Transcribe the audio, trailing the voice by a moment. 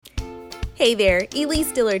Hey there,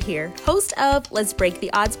 Elise Dillard here, host of Let's Break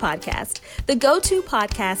the Odds podcast, the go-to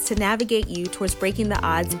podcast to navigate you towards breaking the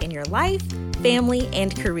odds in your life, family,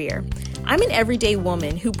 and career. I'm an everyday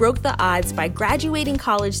woman who broke the odds by graduating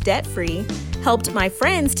college debt-free, helped my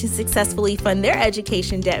friends to successfully fund their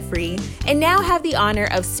education debt-free, and now have the honor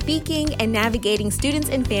of speaking and navigating students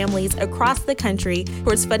and families across the country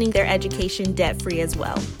towards funding their education debt-free as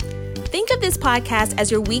well. Think of this podcast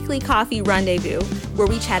as your weekly coffee rendezvous, where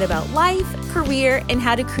we chat about life, career, and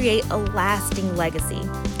how to create a lasting legacy.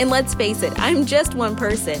 And let's face it, I'm just one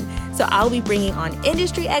person, so I'll be bringing on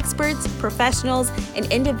industry experts, professionals, and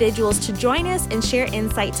individuals to join us and share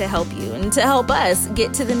insight to help you and to help us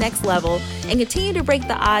get to the next level and continue to break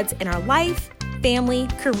the odds in our life, family,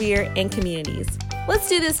 career, and communities. Let's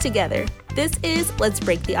do this together. This is Let's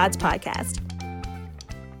Break the Odds podcast.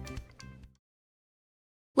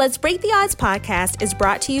 Let's Break the Odds podcast is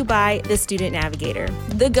brought to you by The Student Navigator,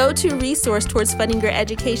 the go-to resource towards funding your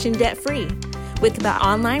education debt-free. With the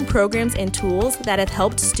online programs and tools that have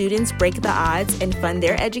helped students break the odds and fund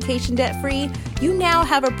their education debt-free, you now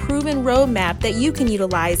have a proven roadmap that you can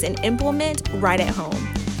utilize and implement right at home.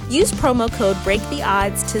 Use promo code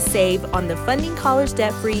BREAKTHEODDS to save on the Funding College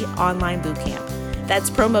Debt-Free online bootcamp. That's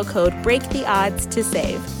promo code BREAKTHEODDS to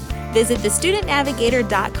save. Visit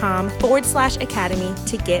thestudentnavigator.com/academy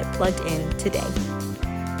to get plugged in today.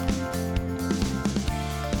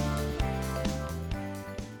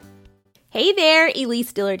 Hey there,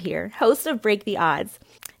 Elise Dillard here, host of Break the Odds.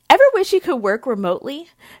 Ever wish you could work remotely?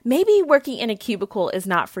 Maybe working in a cubicle is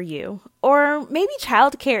not for you, or maybe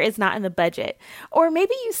childcare is not in the budget, or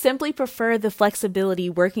maybe you simply prefer the flexibility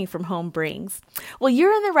working from home brings. Well,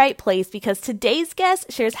 you're in the right place because today's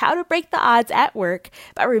guest shares how to break the odds at work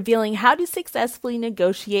by revealing how to successfully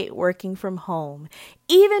negotiate working from home,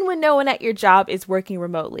 even when no one at your job is working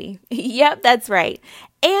remotely. Yep, that's right.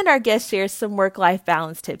 And our guest shares some work-life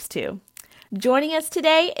balance tips too. Joining us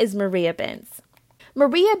today is Maria Bentz.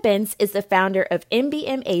 Maria Bentz is the founder of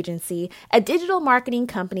MBM Agency, a digital marketing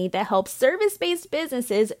company that helps service-based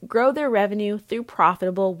businesses grow their revenue through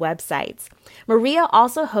profitable websites. Maria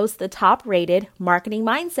also hosts the top-rated Marketing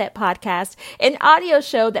Mindset podcast, an audio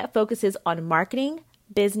show that focuses on marketing,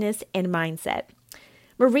 business, and mindset.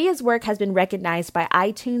 Maria's work has been recognized by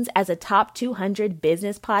iTunes as a top 200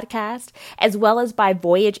 business podcast, as well as by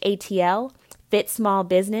Voyage ATL, Fit Small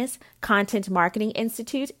Business, Content Marketing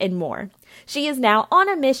Institute, and more. She is now on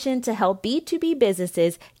a mission to help B2B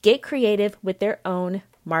businesses get creative with their own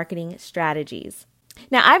marketing strategies.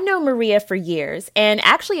 Now, I've known Maria for years and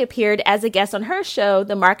actually appeared as a guest on her show,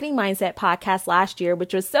 the Marketing Mindset podcast last year,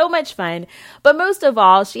 which was so much fun. But most of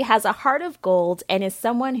all, she has a heart of gold and is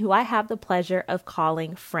someone who I have the pleasure of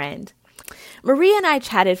calling friend. Maria and I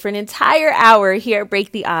chatted for an entire hour here at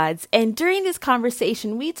Break the Odds, and during this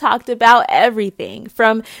conversation, we talked about everything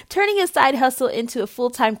from turning a side hustle into a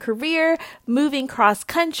full-time career, moving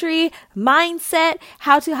cross-country, mindset,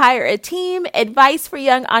 how to hire a team, advice for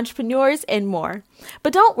young entrepreneurs, and more.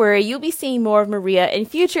 But don't worry, you'll be seeing more of Maria in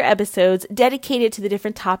future episodes dedicated to the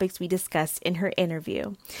different topics we discussed in her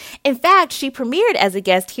interview. In fact, she premiered as a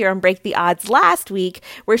guest here on Break the Odds last week,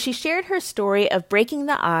 where she shared her story of breaking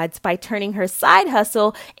the odds by turning her side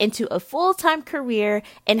hustle into a full-time career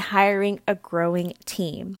and hiring a growing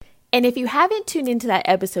team. And if you haven't tuned into that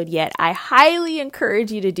episode yet, I highly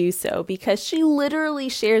encourage you to do so because she literally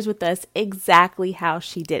shares with us exactly how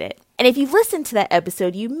she did it. And if you've listened to that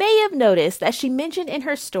episode, you may have noticed that she mentioned in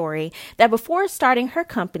her story that before starting her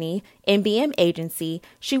company, MBM Agency,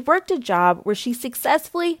 she worked a job where she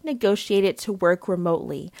successfully negotiated to work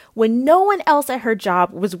remotely when no one else at her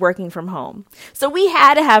job was working from home. So we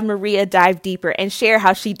had to have Maria dive deeper and share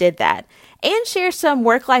how she did that. And share some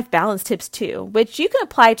work-life balance tips too, which you can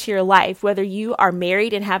apply to your life, whether you are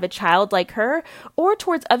married and have a child like her or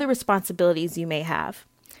towards other responsibilities you may have.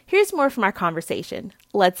 Here's more from our conversation.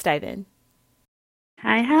 Let's dive in.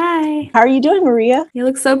 Hi. How are you doing, Maria? You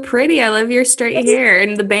look so pretty. I love your straight hair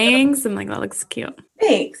and the bangs. I'm like, that looks cute.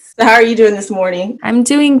 Thanks. So how are you doing this morning? I'm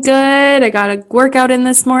doing good. I got a workout in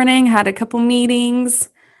this morning, had a couple meetings.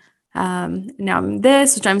 Now I'm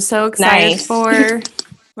this, which I'm so excited for.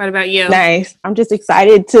 What about you? Nice. I'm just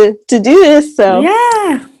excited to do this. So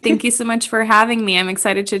yeah. Thank you so much for having me. I'm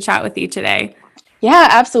excited to chat with you today. Yeah,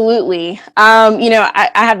 absolutely.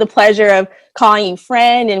 I have the pleasure of calling you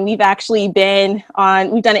friend, and we've done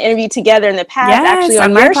an interview together in the past, actually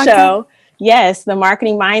on your show. Yes, the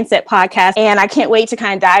Marketing Mindset podcast. And I can't wait to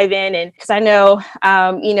kind of dive in. And because I know,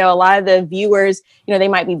 a lot of the viewers, they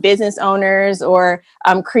might be business owners or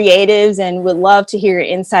creatives and would love to hear your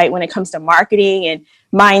insight when it comes to marketing and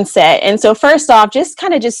mindset. And so first off, just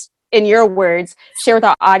in your words, share with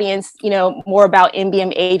our audience, more about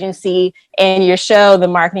MBM Agency and your show, the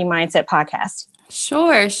Marketing Mindset Podcast?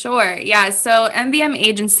 Sure. Yeah. So MBM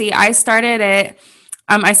Agency, I started as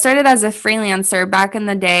a freelancer back in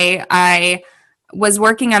the day. I was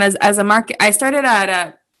working I started at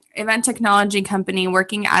a event technology company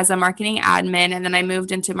working as a marketing admin, and then I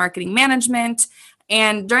moved into marketing management.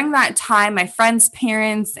 And during that time, my friends'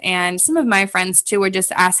 parents and some of my friends too were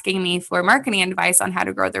just asking me for marketing advice on how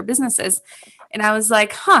to grow their businesses. And I was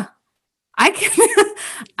like, I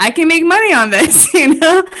can make money on this.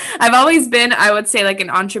 I've always been, I would say, like an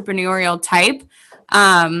entrepreneurial type.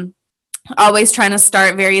 Always trying to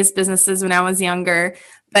start various businesses when I was younger.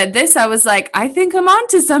 But this, I was like, I think I'm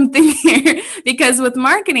onto something here, because with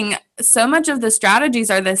marketing, so much of the strategies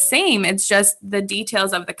are the same. It's just the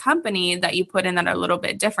details of the company that you put in that are a little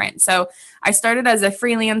bit different. So I started as a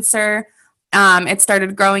freelancer. It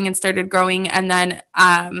started growing. And then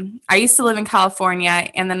I used to live in California.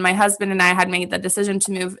 And then my husband and I had made the decision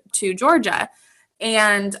to move to Georgia.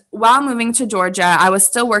 And while moving to Georgia, I was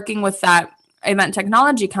still working with that event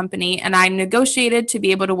technology company, and I negotiated to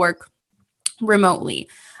be able to work remotely.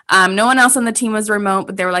 No one else on the team was remote,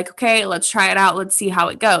 but they were like, okay, let's try it out. Let's see how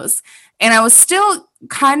it goes. And I was still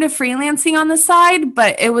kind of freelancing on the side,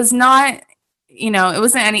 but it was not, it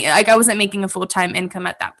wasn't I wasn't making a full-time income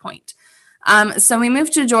at that point. So we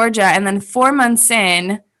moved to Georgia, and then 4 months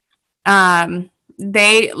in,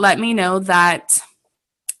 they let me know that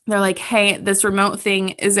they're like, hey, this remote thing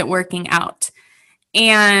isn't working out.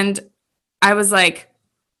 And I was a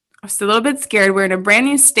little bit scared. We're in a brand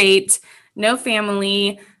new state, no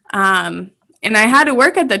family. And I had to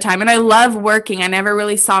work at the time, and I love working. I never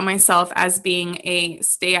really saw myself as being a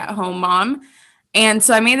stay-at-home mom. And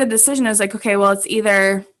so I made the decision. I was like, okay, well, it's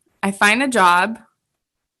either I find a job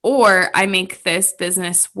or I make this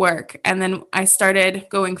business work. And then I started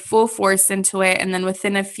going full force into it. And then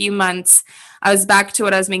within a few months, I was back to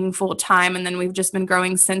what I was making full time. And then we've just been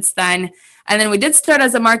growing since then. And then we did start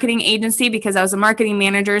as a marketing agency because I was a marketing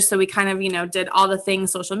manager. So we kind of, did all the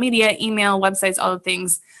things, social media, email, websites, all the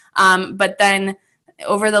things. But then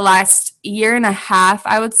over the last year and a half,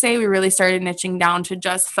 I would say we really started niching down to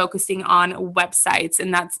just focusing on websites.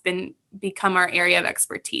 And that's become our area of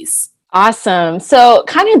expertise. Awesome. So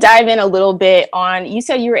kind of dive in a little bit on, you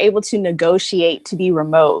said you were able to negotiate to be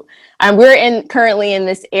remote. We're currently in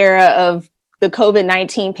this era of the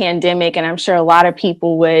COVID-19 pandemic, and I'm sure a lot of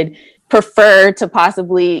people would prefer to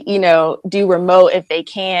possibly, do remote if they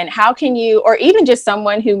can. How can you, or even just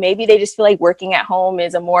someone who maybe they just feel like working at home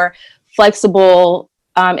is a more flexible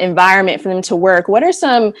environment for them to work. What are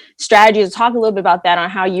some strategies? Talk a little bit about that, on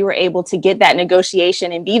how you were able to get that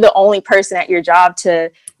negotiation and be the only person at your job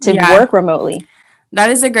to work remotely. That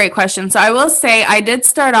is a great question. So I will say I did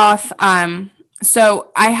start off,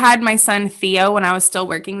 so I had my son Theo when I was still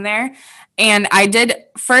working there. And I did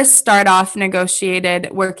first start off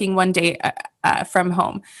negotiated working one day from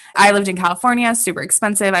home. I lived in California, super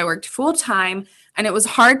expensive. I worked full time, and it was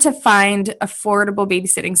hard to find affordable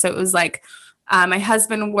babysitting. So it was like, my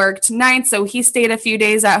husband worked nights, so he stayed a few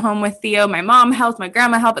days at home with Theo. My mom helped, my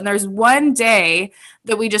grandma helped. And there's one day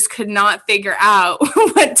that we just could not figure out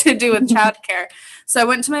what to do with childcare. So I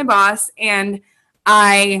went to my boss and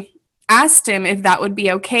I asked him if that would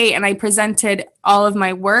be okay. And I presented all of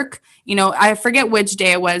my work. I forget which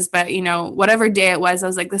day it was, but whatever day it was, I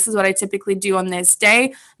was like, this is what I typically do on this day.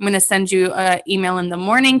 I'm going to send you an email in the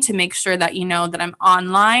morning to make sure that that I'm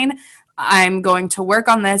online. I'm going to work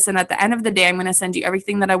on this. And at the end of the day, I'm going to send you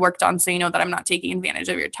everything that I worked on, so you know that I'm not taking advantage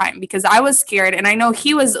of your time, because I was scared. And I know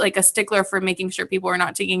he was like a stickler for making sure people were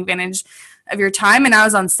not taking advantage of your time. And I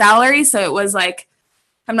was on salary. So it was like,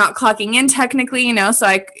 I'm not clocking in technically, so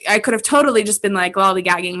I could have totally just been like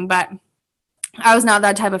lollygagging, but I was not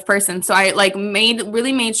that type of person. So I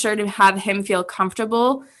really made sure to have him feel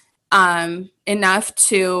comfortable enough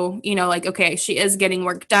to, okay, she is getting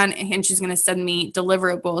work done and she's going to send me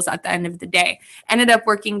deliverables at the end of the day. Ended up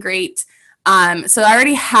working great. So I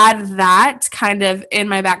already had that kind of in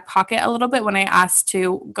my back pocket a little bit when I asked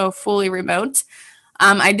to go fully remote.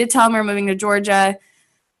 I did tell him we're moving to Georgia,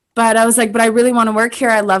 but I was like, but I really want to work here.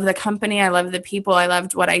 I love the company. I love the people. I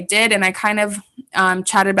loved what I did. And I kind of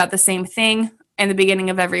chatted about the same thing in the beginning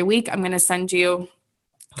of every week. I'm going to send you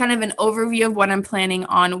kind of an overview of what I'm planning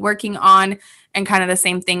on working on, and kind of the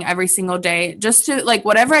same thing every single day, just to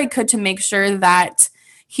whatever I could to make sure that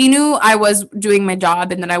he knew I was doing my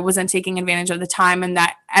job and that I wasn't taking advantage of the time, and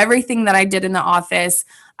that everything that I did in the office,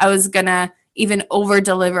 I was going to even over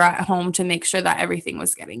deliver at home to make sure that everything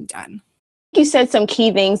was getting done. You said some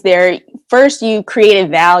key things there. First, you created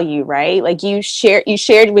value, right? You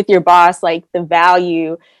shared with your boss, the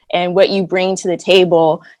value and what you bring to the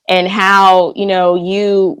table, and how,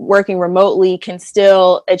 you working remotely can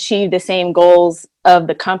still achieve the same goals of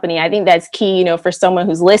the company. I think that's key, for someone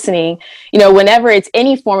who's listening, whenever it's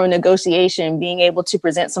any form of negotiation, being able to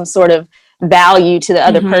present some sort of value to the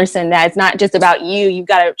other person, that's not just about you. You've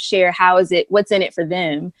got to share what's in it for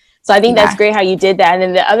them. So I think that's great how you did that. And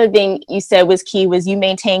then the other thing you said was key was you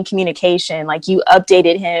maintain communication, like you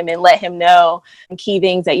updated him and let him know. And key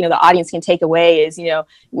things that, the audience can take away is,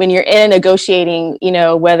 when you're in a negotiating,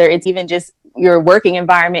 whether it's even just your working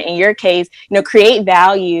environment, in your case, create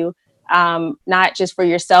value, not just for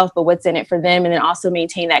yourself, but what's in it for them. And then also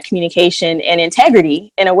maintain that communication and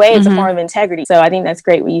integrity. In a way, it's a form of integrity. So I think that's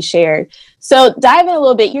great what you shared. So dive in a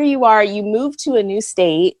little bit. Here you are, you moved to a new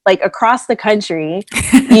state, like across the country.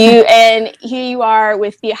 And here you are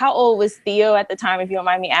with Theo. How old was Theo at the time, if you don't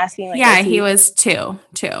mind me asking? He was two.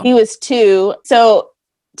 He was 2. So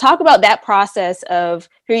talk about that process of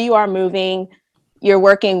here you are moving, you're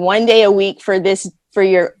working 1 day a week for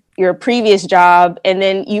your previous job. And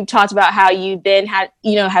then you talked about how you then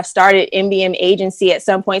have started MBM agency at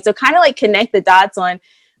some point. So kind of like connect the dots on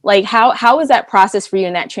like, how was that process for you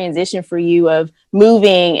and that transition for you of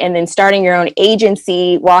moving and then starting your own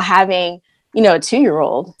agency while having, a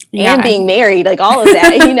 2-year-old and being married, like all of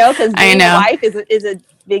that, because being a wife is a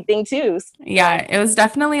big thing too. Yeah, it was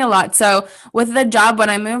definitely a lot. So with the job, when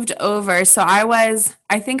I moved over, so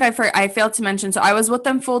I failed to mention, so I was with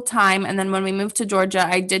them full time. And then when we moved to Georgia,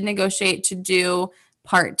 I did negotiate to do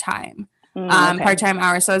part-time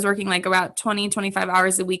hours. So I was working like about 25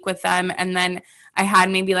 hours a week with them. And then I had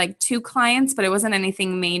maybe like 2 clients, but it wasn't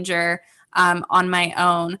anything major on my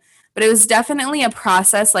own. But it was definitely a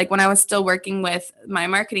process. Like when I was still working with my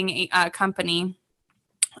marketing company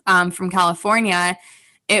from California,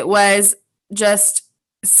 it was just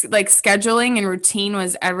like scheduling and routine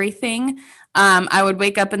was everything. I would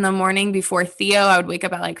wake up in the morning before Theo. I would wake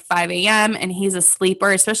up at like 5 a.m. and he's a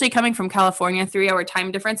sleeper, especially coming from California, 3-hour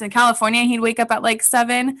time difference. In California, he'd wake up at like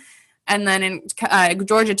 7. And then in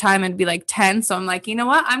Georgia time, it'd be like 10. So I'm like, you know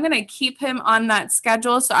what? I'm going to keep him on that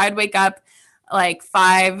schedule. So I'd wake up like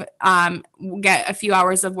 5, get a few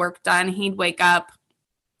hours of work done. He'd wake up.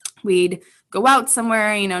 We'd go out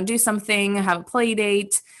somewhere, do something, have a play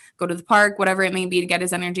date, go to the park, whatever it may be to get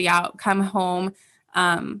his energy out, come home,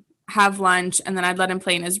 have lunch, and then I'd let him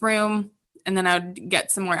play in his room, and then I would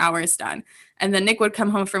get some more hours done. And then Nick would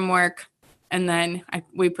come home from work, and then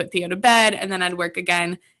we put Theo to bed, and then I'd work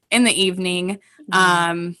again in the evening.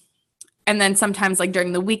 And then sometimes like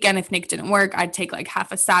during the weekend, if Nick didn't work, I'd take like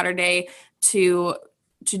half a Saturday to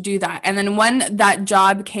do that. And then when that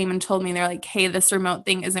job came and told me, they're like, hey, this remote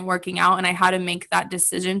thing isn't working out, and I had to make that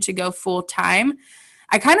decision to go full time,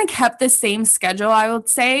 I kind of kept the same schedule, I would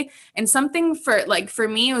say. And something for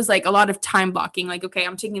me, it was like a lot of time blocking. Like, okay,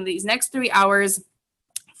 I'm taking these next 3 hours,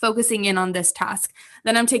 focusing in on this task.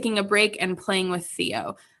 Then I'm taking a break and playing with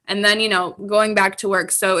Theo. And then, going back to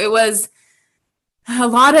work. So it was a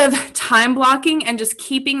lot of time blocking and just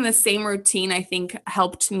keeping the same routine, I think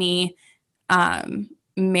helped me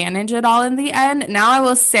manage it all in the end. Now I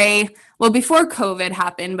will say, well, before COVID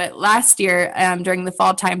happened, but last year during the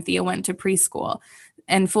fall time, Theo went to preschool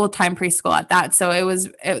and full-time preschool at that. So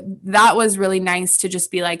that was really nice to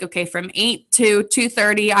just be like, okay, from 8 to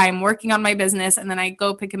 2:30, I'm working on my business, and then I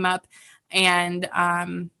go pick him up, and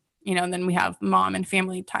then we have mom and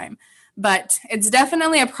family time. But it's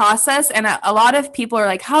definitely a process, and a lot of people are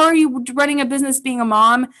like, how are you running a business being a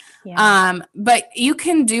mom? Yeah. But you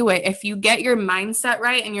can do it if you get your mindset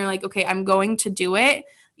right and you're like, okay, I'm going to do it.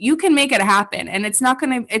 You can make it happen, and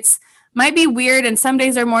it's might be weird, and some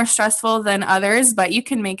days are more stressful than others, but you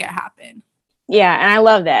can make it happen. Yeah. And I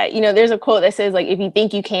love that. There's a quote that says, like, if you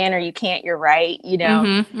think you can or you can't, you're right. We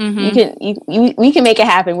can make it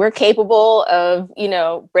happen. We're capable of,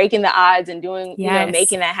 breaking the odds and doing,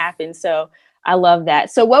 making that happen. So I love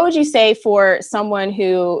that. So what would you say for someone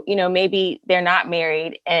who, maybe they're not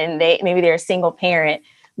married and maybe they're a single parent?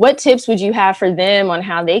 What tips would you have for them on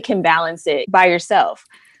how they can balance it by yourself?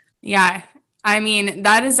 Yeah. I mean,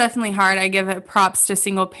 that is definitely hard. I give it props to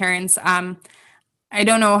single parents. I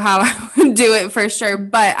don't know how I would do it for sure,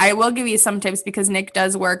 but I will give you some tips because Nick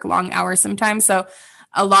does work long hours sometimes. So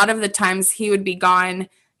a lot of the times he would be gone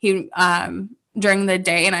during the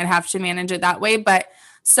day, and I'd have to manage it that way. But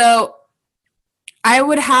so I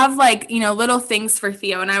would have little things for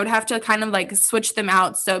Theo, and I would have to kind of switch them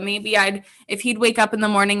out. So maybe if he'd wake up in the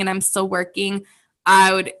morning and I'm still working,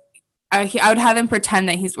 I would have him pretend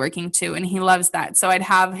that he's working too, and he loves that. So I'd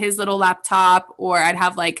have his little laptop, or I'd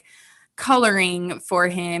have coloring for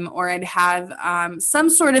him, or I'd have some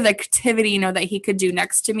sort of activity, that he could do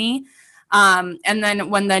next to me. And then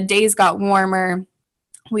when the days got warmer,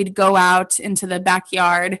 we'd go out into the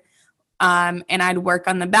backyard, and I'd work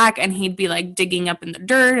on the back, and he'd be like digging up in the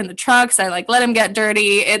dirt in the trucks. I like let him get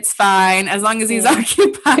dirty. It's fine as long as he's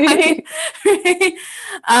occupied. Right?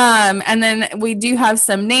 And then we do have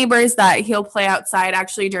some neighbors that he'll play outside.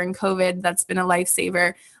 Actually, during COVID, that's been a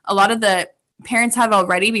lifesaver. A lot of the parents have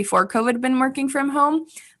already before COVID been working from home,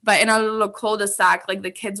 but in our little cul-de-sac, like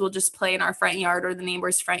the kids will just play in our front yard or the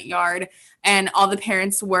neighbor's front yard, and all the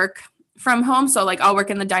parents work from home. So like I'll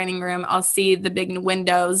work in the dining room. I'll see the big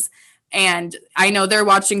windows, and I know they're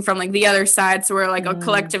watching from like the other side. So we're like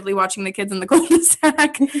collectively watching the kids in the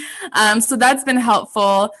cul-de-sac. So that's been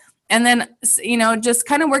helpful. And then, you know, just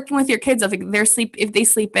kind of working with your kids. If they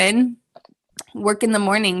sleep in, work in the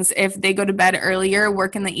mornings. If they go to bed earlier,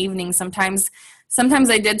 work in the evening. Sometimes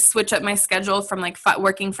I did switch up my schedule from like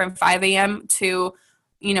working from 5 a.m. to,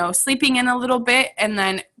 you know, sleeping in a little bit, and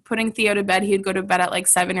then putting Theo to bed. He'd go to bed at like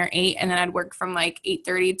 7 or 8, and then I'd work from like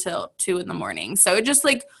 8:30 till 2 in the morning. So it just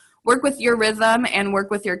like work with your rhythm and work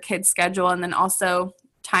with your kid's schedule. And then also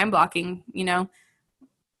time blocking, you know,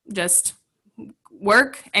 just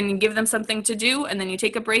work and you give them something to do, and then you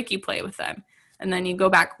take a break, you play with them. And then you go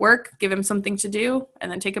back, work, give them something to do,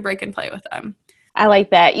 and then take a break and play with them. I like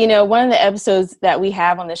that. You know, one of the episodes that we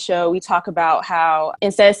have on the show, we talk about how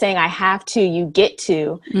instead of saying I have to, you get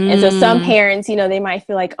to. And so some parents, you know, they might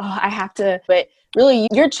feel like, oh, I have to, but really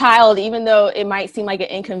your child, even though it might seem like an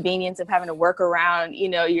inconvenience of having to work around, you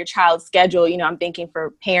know, your child's schedule, you know, I'm thinking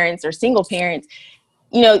for parents or single parents,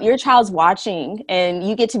 you know, your child's watching, and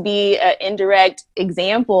you get to be an indirect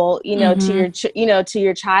example, you know, to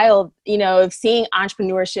your child, you know, of seeing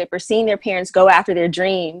entrepreneurship or seeing their parents go after their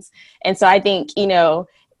dreams. And so I think, you know,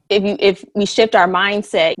 if we shift our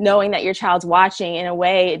mindset, knowing that your child's watching, in a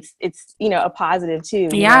way, it's you know, a positive too.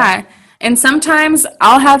 Yeah. You know? And sometimes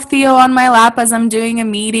I'll have Theo on my lap as I'm doing a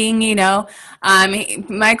meeting, you know.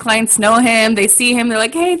 My clients know him. They see him. They're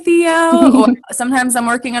like, hey, Theo. Or sometimes I'm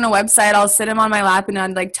working on a website. I'll sit him on my lap and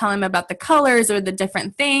I'd like tell him about the colors or the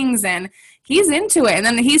different things. And he's into it. And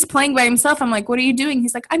then he's playing by himself. I'm like, what are you doing?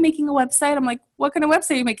 He's like, I'm making a website. I'm like, what kind of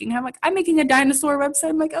website are you making? I'm like, I'm making a dinosaur website.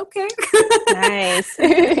 I'm like, okay.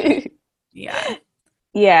 Nice. Yeah.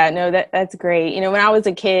 Yeah, no, that's great. You know, when I was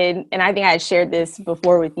a kid, and I think I had shared this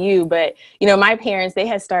before with you, but, you know, my parents, they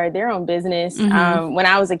had started their own business when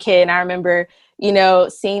I was a kid. And I remember, you know,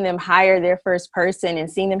 seeing them hire their first person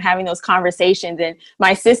and seeing them having those conversations. And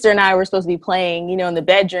my sister and I were supposed to be playing, you know, in the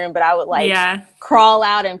bedroom, but I would crawl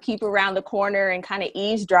out and peep around the corner and kind of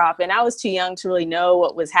eavesdrop. And I was too young to really know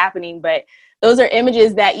what was happening. But those are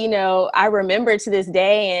images that, you know, I remember to this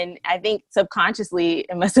day. And I think subconsciously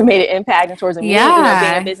it must have made an impact towards me, you know,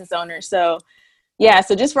 being a business owner. So, yeah.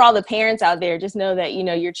 So just for all the parents out there, just know that, you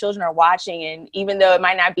know, your children are watching. And even though it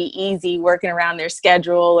might not be easy working around their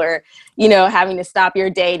schedule or, you know, having to stop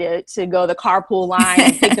your day to go the carpool line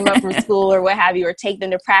and pick them up from school or what have you, or take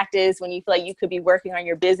them to practice when you feel like you could be working on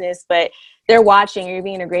your business, but they're watching, you're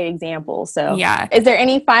being a great example. So is there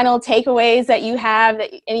any final takeaways that you have,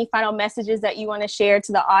 any final messages that you want to share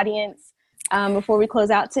to the audience before we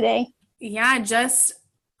close out today? Yeah, just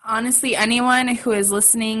honestly, anyone who is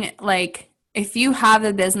listening, like, if you have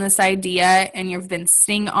a business idea and you've been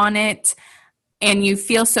sitting on it and you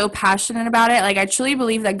feel so passionate about it, like, I truly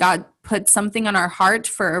believe that God put something on our heart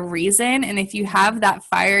for a reason. And if you have that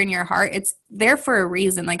fire in your heart, it's there for a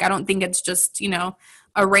reason. Like, I don't think it's just, you know,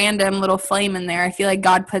 a random little flame in there. I feel like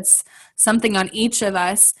God puts something on each of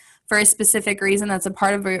us for a specific reason that's a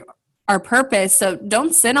part of our purpose. So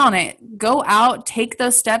don't sit on it. Go out, take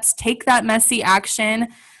those steps, take that messy action,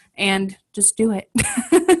 and just do it.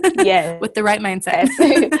 Yes. With the right mindset.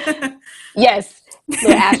 Yes.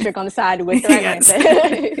 Little asterisk on the side with the right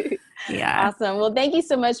mindset. Yeah. Awesome. Well, thank you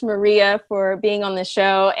so much, Maria, for being on the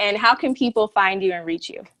show. And how can people find you and reach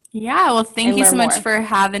you? Yeah, well, thank you so much for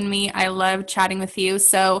having me. I love chatting with you.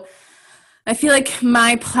 So I feel like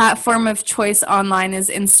my platform of choice online is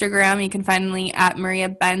Instagram. You can find me at Maria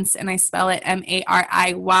Bentz, and I spell it Mariya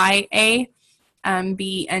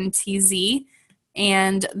Bentz.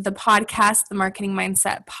 And the podcast, the Marketing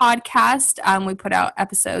Mindset Podcast, we put out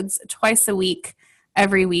episodes twice a week,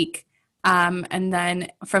 every week. And then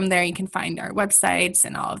from there, you can find our websites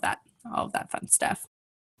and all of that fun stuff.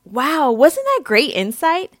 Wow, wasn't that great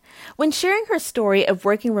insight? When sharing her story of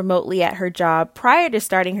working remotely at her job prior to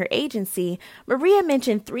starting her agency, Maria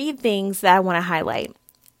mentioned 3 things that I want to highlight.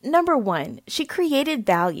 Number 1, she created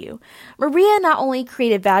value. Maria not only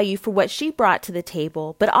created value for what she brought to the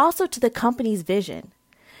table, but also to the company's vision.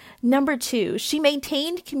 Number 2, she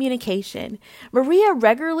maintained communication. Maria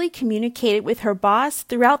regularly communicated with her boss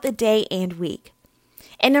throughout the day and week.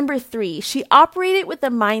 And number 3, she operated with a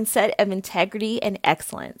mindset of integrity and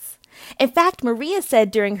excellence. In fact, Maria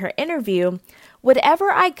said during her interview,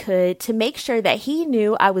 "Whatever I could to make sure that he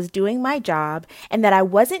knew I was doing my job and that I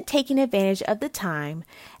wasn't taking advantage of the time.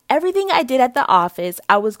 Everything I did at the office,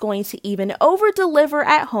 I was going to even over-deliver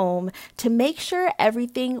at home to make sure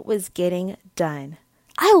everything was getting done."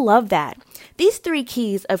 I love that. These 3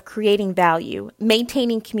 keys of creating value,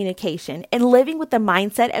 maintaining communication, and living with the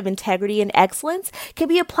mindset of integrity and excellence can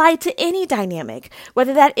be applied to any dynamic,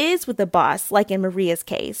 whether that is with a boss, like in Maria's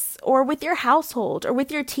case, or with your household, or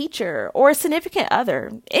with your teacher, or a significant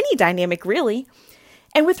other, any dynamic really.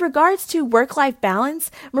 And with regards to work-life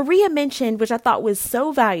balance, Maria mentioned, which I thought was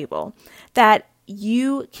so valuable, that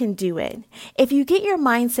you can do it. If you get your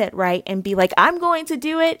mindset right and be like, "I'm going to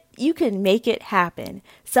do it," you can make it happen.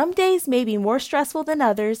 Some days may be more stressful than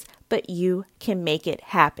others, but you can make it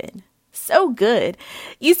happen. So good.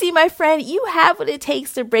 You see, my friend, you have what it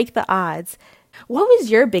takes to break the odds. What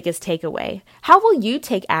was your biggest takeaway? How will you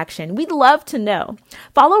take action? We'd love to know.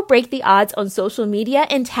 Follow Break the Odds on social media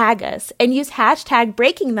and tag us, and use hashtag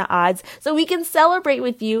Breaking the Odds so we can celebrate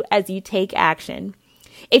with you as you take action.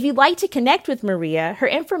 If you'd like to connect with Maria, her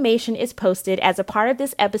information is posted as a part of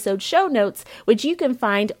this episode's show notes, which you can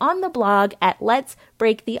find on the blog at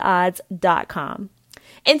letsbreaktheodds.com.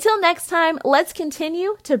 Until next time, let's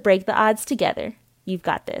continue to break the odds together. You've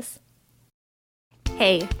got this.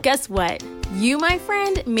 Hey, guess what? You, my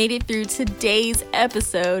friend, made it through today's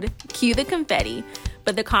episode. Cue the confetti.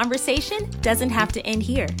 But the conversation doesn't have to end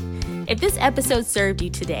here. If this episode served you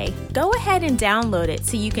today, go ahead and download it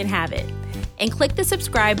so you can have it. And click the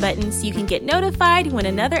subscribe button so you can get notified when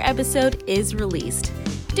another episode is released.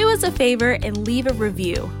 Do us a favor and leave a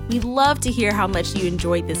review. We'd love to hear how much you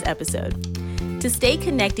enjoyed this episode. To stay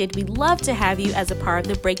connected, we'd love to have you as a part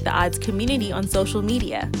of the Break the Odds community on social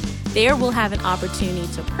media. There we'll have an opportunity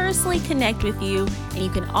to personally connect with you, and you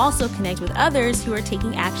can also connect with others who are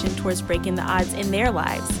taking action towards breaking the odds in their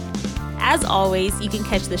lives. As always, you can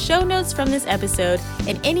catch the show notes from this episode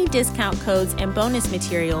and any discount codes and bonus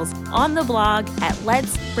materials on the blog at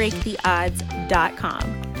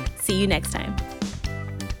letsbreaktheodds.com. See you next time.